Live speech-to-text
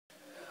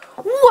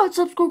What's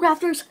up,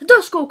 Skullcrafters?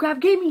 The Skullcraft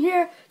Gaming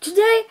here.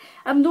 Today,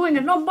 I'm doing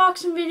an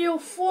unboxing video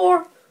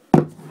for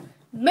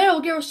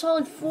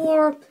MetalGearSolid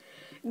 4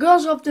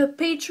 Guns of the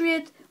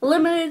Patriot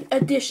Limited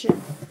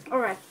Edition.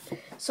 Alright,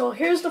 so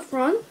here's the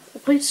front, the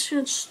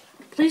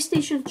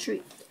PlayStation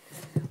 3.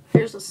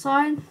 Here's the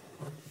side,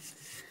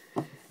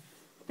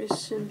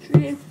 PlayStation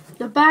 3.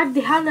 The back,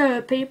 they had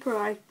a paper,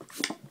 I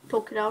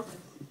took it out.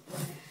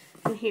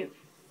 And here.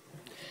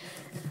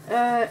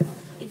 The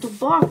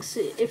box,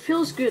 it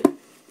feels good.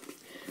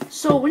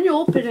 So when you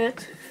open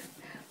it,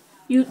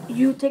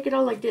 you take it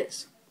out like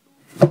this.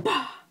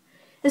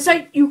 It's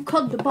like you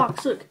cut the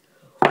box. Look.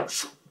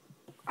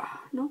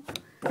 No.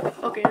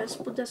 Okay, let's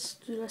put this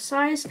to the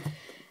side.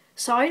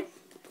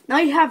 Now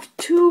you have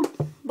two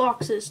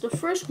boxes. The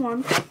first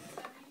one,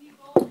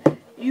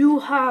 you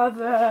have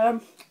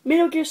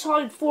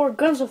MetalGearSolid 4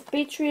 Guns of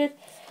Patriot.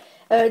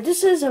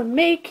 This is a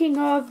making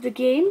of the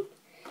game.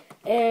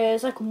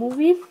 It's like a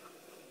movie.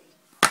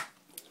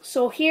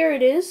 So here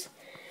it is.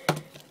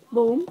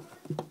 Boom.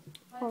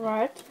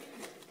 Alright.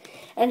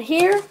 And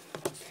here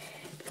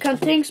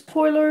contains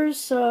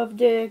spoilers of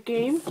the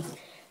game.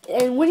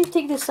 And when you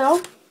take this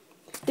out,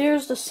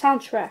 there's the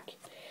soundtrack.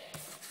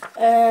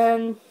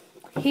 And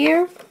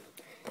here,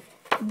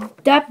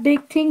 that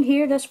big thing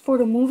here, that's for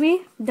the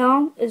movie.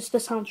 Down is the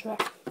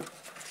soundtrack.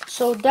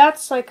 So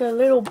that's like a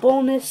little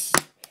bonus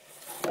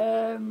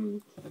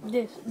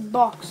this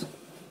box.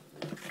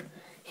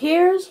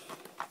 Here's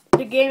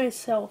the game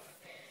itself.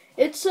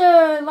 It's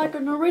like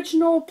an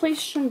original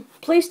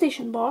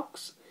PlayStation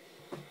box.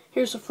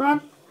 Here's the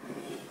front,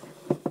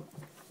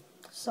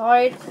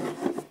 side,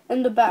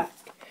 and the back.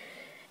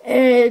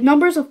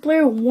 Numbers of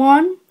player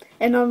 1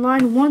 and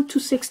online 1 to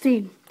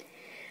 16.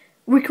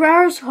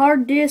 Requires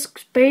hard disk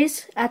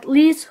space at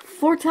least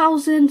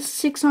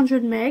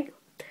 4,600 meg.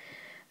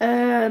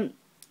 HD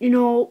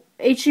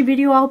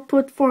video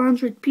output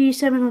 400p,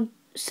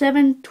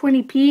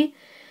 720p,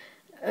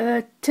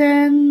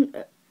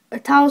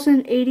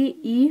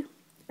 1080e,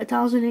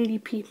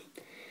 1080p.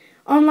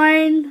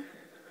 Online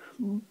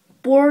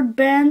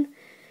broadband,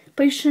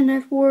 PlayStation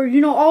Network,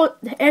 all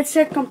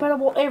headset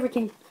compatible,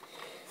 everything.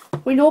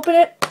 When you open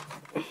it,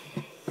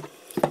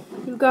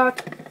 you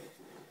got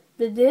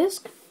the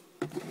disc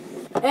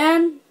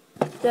and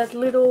that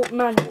little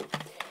manual.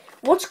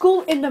 What's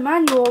cool in the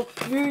manual,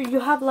 you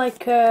have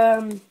like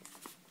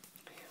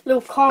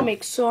little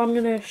comics. So I'm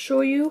gonna show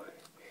you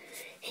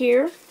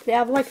here. They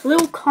have like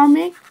little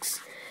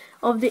comics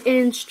of the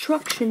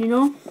instruction,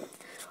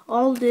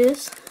 all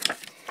this.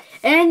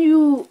 And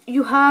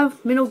you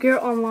have Metal Gear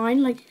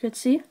Online, like you can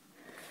see.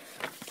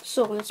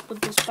 So let's put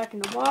this back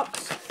in the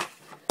box.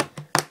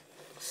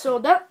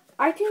 So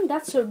I think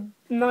that's a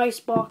nice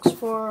box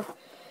for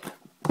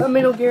a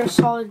Metal Gear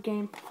Solid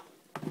game.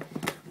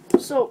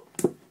 So,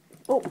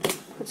 oh,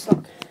 it's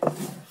stuck.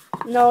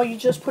 Now you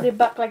just put it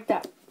back like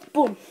that.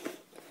 Boom.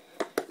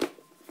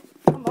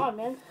 Come on,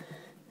 man.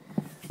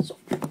 So,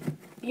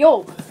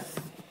 yo.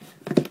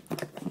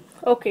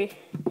 Okay,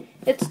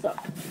 it's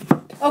stuck.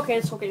 Okay,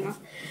 it's okay now.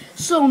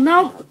 So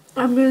now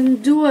I'm going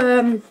to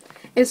do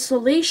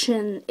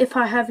installation if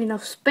I have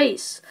enough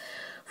space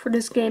for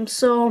this game.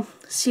 So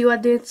see you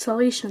at the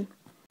installation.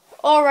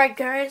 Alright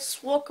guys,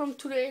 welcome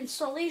to the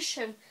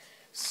installation.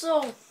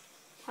 So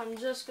I'm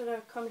just going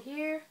to come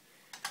here,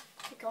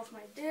 take off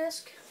my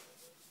disc.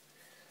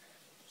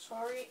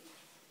 Sorry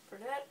for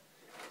that.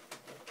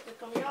 They're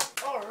coming out.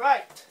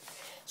 Alright,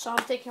 so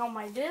I'm taking out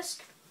my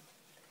disc.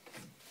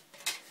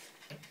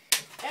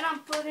 And I'm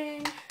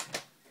putting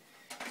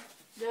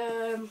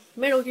the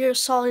Metal Gear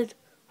Solid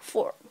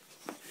 4.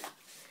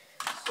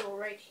 So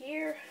right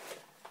here.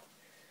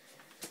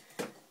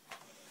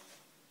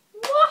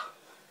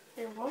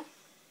 There we go.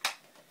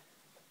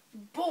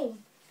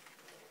 Boom.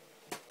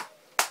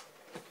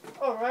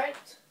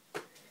 Alright.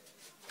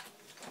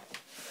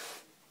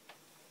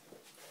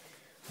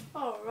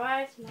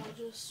 Alright, now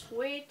just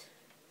wait.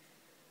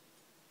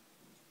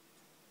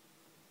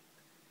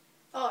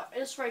 Oh,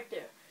 it's right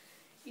there.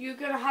 You're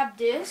gonna have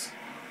this.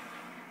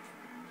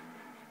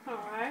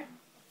 Alright.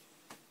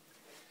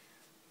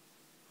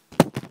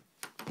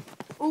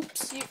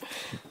 Oops,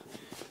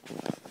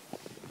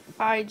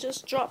 I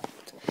just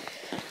dropped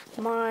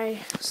my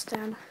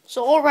stand.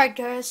 So alright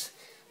guys,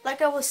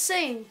 like I was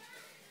saying,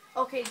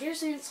 okay, there's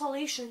the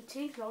installation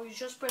thing. Now you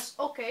just press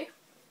OK.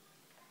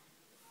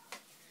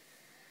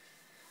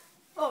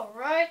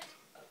 Alright.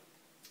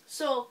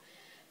 So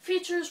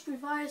features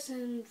revised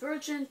in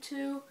version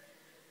 2.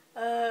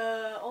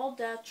 All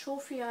that,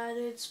 trophy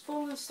added,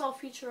 full install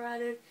feature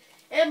added,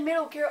 and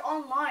Metal Gear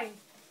Online.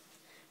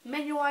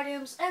 Menu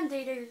items and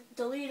data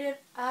deleted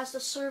as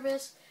the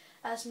service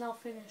has now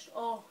finished.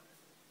 Metal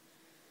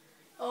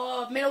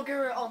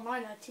Gear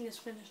Online, I think, is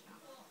finished now.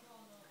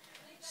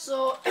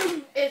 So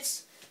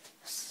it's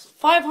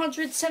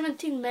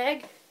 517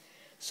 meg.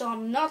 So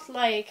I'm not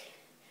like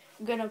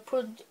gonna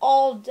put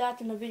all that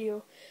in the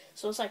video.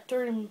 So it's like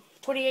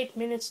 28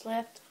 minutes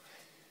left.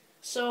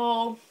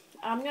 So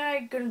I'm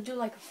gonna do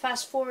like a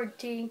fast forward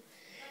thing,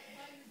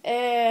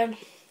 and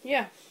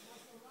yeah.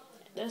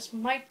 this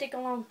might take a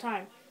long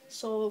time.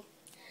 So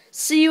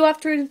see you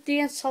after the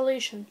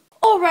installation.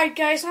 Alright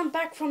guys, I'm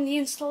back from the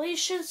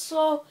installation.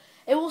 So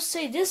it will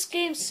say this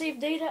game save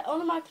data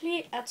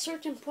automatically at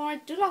certain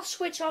point. Do not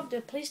switch off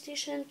the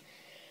PlayStation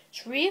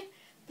 3.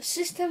 The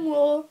system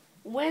will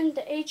when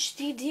the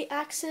HDD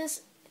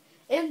access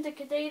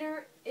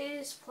indicator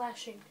is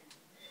flashing.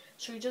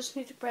 So you just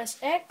need to press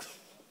X.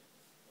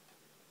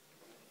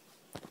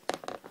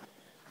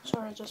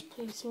 Sorry, just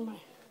placing my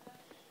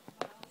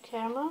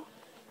camera.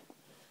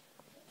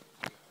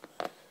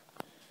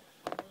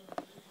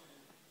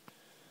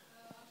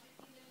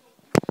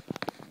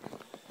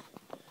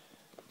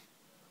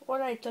 What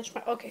did I touch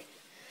my? Okay.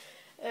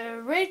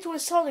 Ready to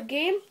install the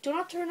game. Do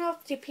not turn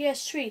off the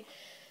PS3.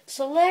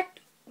 Select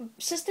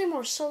system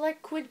or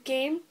select quit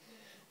game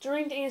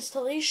during the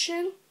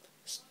installation.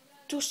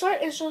 To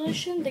start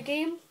installation the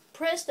game,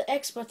 press the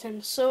X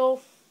button.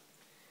 So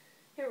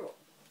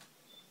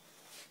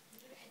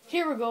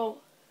here we go.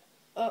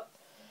 Oh,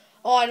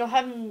 I don't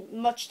have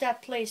much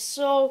that place.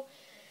 So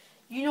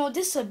you know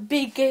this is a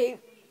big game,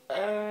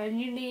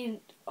 and you need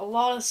a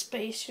lot of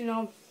space. You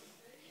know,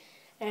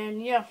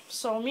 and yeah.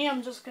 So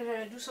I'm just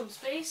gonna do some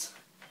space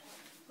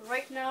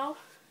right now.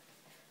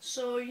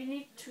 So you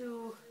need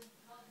to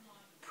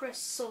press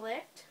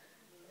select,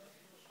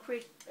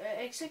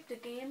 exit the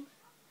game.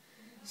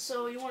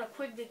 So you want to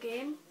quit the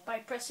game by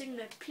pressing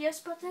the PS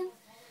button.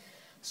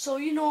 So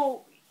you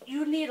know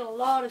you need a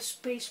lot of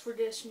space for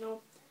this. You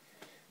know,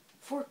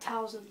 4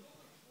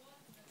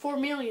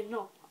 million.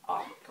 No, oh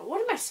my God,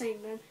 what am I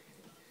saying, man?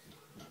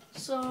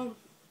 So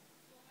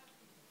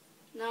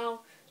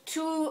now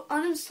to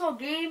uninstall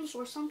games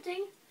or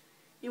something,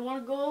 you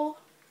want to go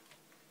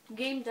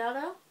game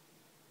data,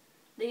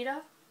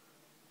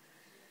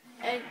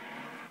 and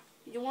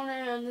you want to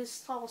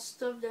uninstall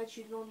stuff that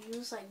you don't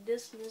use, like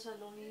this and this I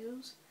don't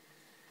use.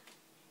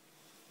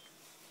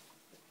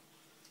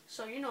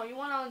 So you know you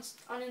want to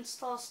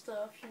uninstall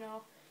stuff. You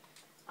know,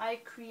 I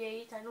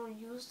don't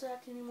use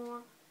that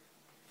anymore.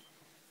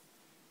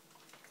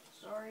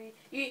 Sorry.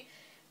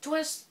 To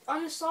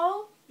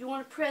uninstall, you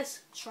want to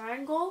press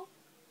triangle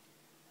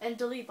and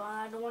delete. But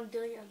I don't want to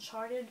delete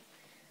Uncharted.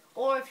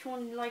 Or if you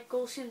want to like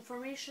go see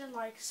information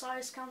like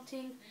size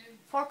counting,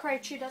 Far Cry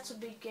 3, that's a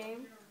big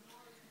game.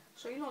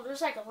 So you know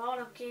there's like a lot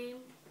of game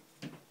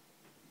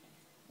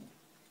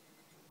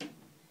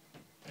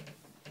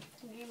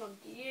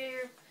of the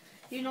year.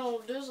 You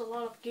know there's a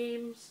lot of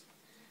games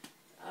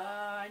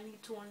I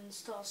need to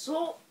uninstall.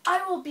 So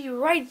I will be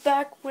right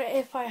back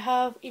if I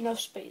have enough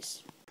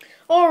space.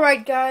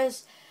 Alright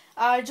guys,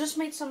 I just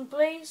made some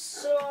place.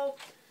 So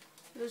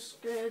there's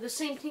the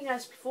same thing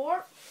as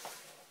before.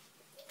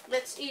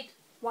 Let's eat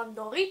one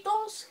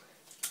Doritos.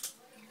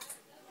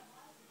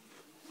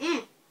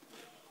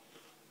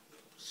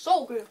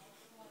 So good.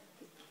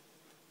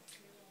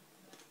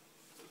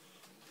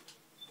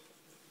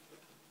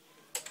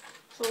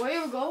 So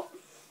here we go.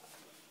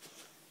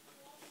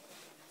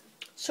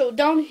 So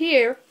down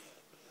here,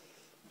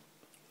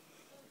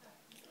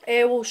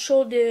 it will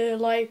show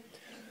the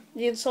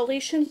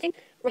installation thing.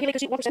 Right here you can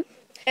see 1%, and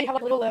you have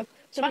like a little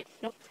cinematic,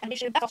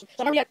 animation back also.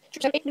 So I'm already at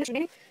 2%, 8 minutes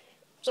remaining.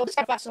 So this is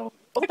kind of fast. So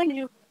overplaying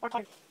you are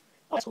tired.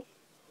 Oh, that's cool.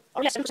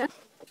 Oh yeah, 7%.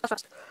 That's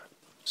fast.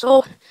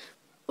 So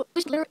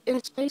please clear in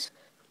its place.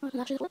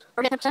 Actually,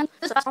 or yeah, 10%.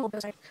 This is a fast download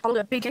because I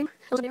downloaded a big game.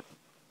 It was a video.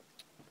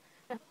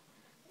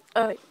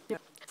 Yeah,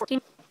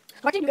 14.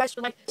 So I think you guys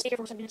would like stay here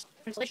for 7 minutes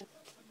for installation.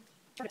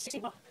 Try to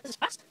 16. Wow, this is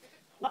fast.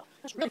 Wow,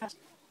 that's really fast.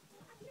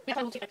 Yeah,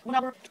 I will take like 1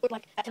 hour to put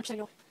like at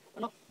 10%,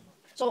 but no.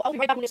 So I'll be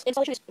right back when this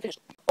installation is finished.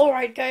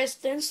 Alright guys,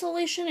 the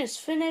installation is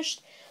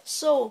finished.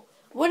 So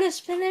when it's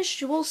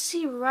finished, you will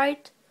see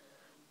right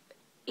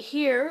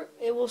here,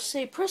 it will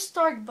say press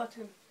start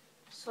button.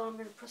 So I'm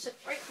going to press it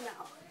right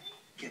now.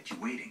 Kept you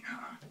waiting,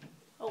 huh?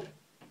 Oh.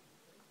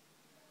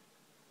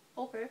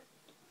 Okay.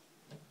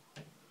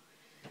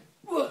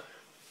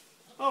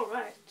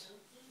 Alright.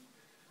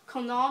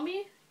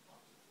 Konami.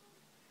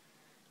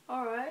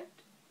 Alright.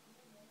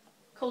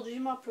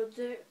 Kojima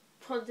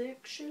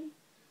Prediction.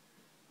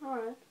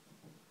 Alright.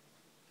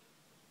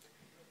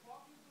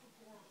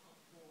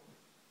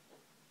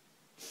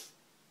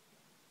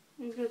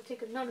 I'm gonna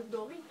take another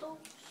Dorito.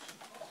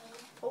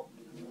 Oh,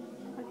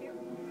 right here.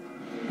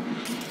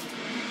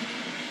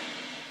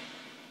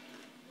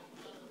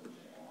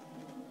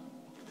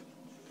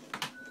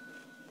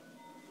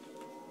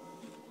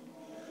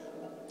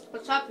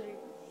 What's happening?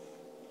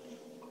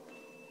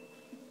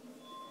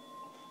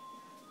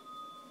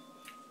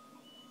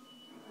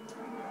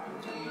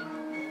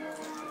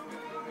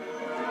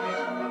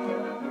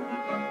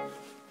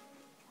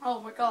 Oh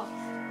my God.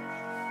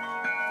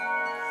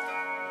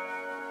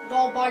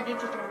 All by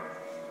digital.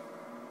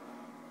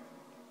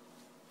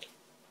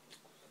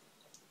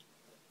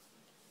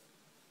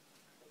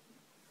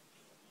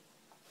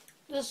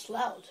 This is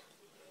loud.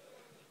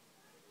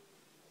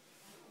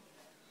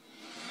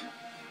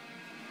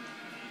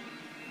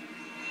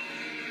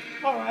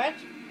 Alright.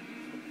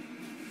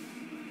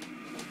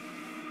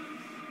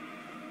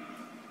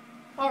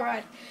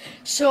 Alright.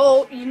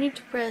 So you need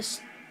to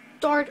press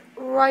start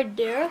right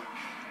there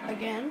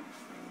again.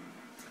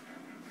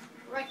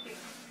 Right here.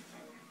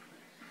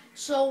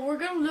 So we're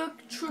gonna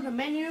look through the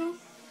menu,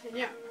 and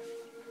yeah.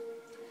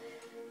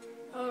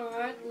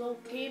 Alright, low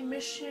game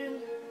mission.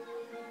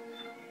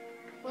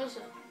 What is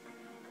it?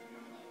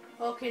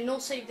 Okay, no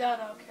save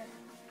data, okay.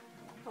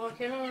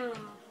 Okay, no.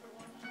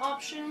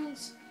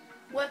 Options,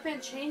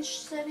 weapon change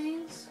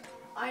settings,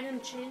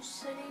 item change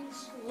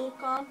settings, look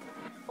on,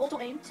 auto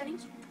aim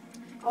settings.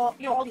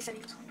 You know, all these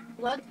settings.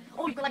 Blood.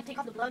 Oh, you can like take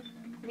off the blood.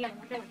 Yeah,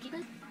 you can like keep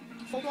it.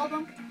 Photo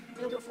album.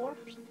 It'll do it for.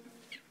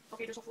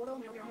 Okay, there's a photo.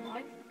 It'll be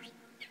online.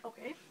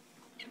 Okay.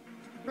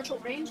 Virtual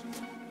range.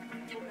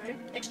 Okay.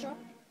 Extra.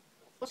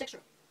 What's extra?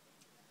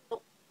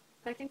 Oh,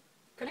 connect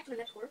to the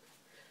network.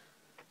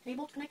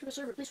 Able to connect to the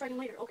server. Please try again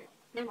later. Okay,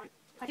 never mind.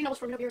 I think that was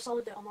for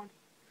MetalGearSolid that I'm on.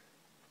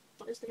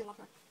 Oh, this thing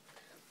locked on.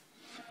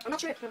 I'm not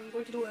sure if I'm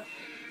going to do a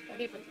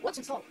gameplay. What's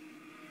installed?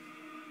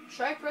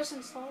 Should I press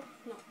install?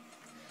 No.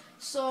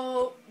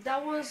 So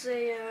that was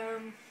a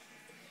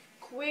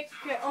quick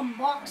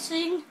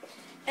unboxing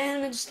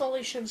and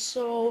installation.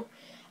 So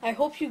I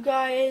hope you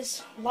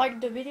guys liked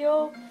the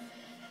video.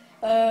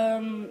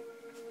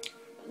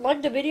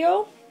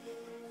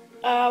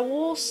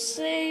 We'll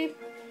say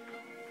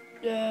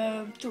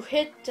to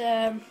hit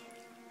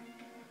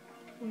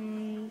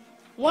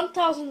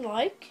 1,000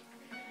 likes.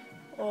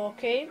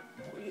 Okay,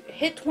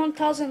 hit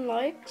 1,000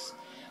 likes.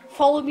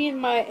 Follow me in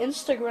my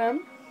Instagram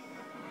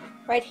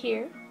right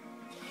here,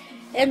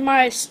 and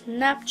my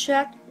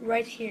Snapchat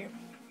right here.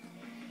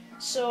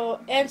 So,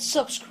 and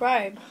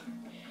subscribe.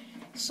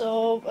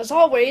 So, as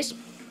always,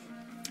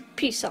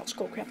 peace out,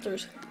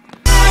 Skullcrafters.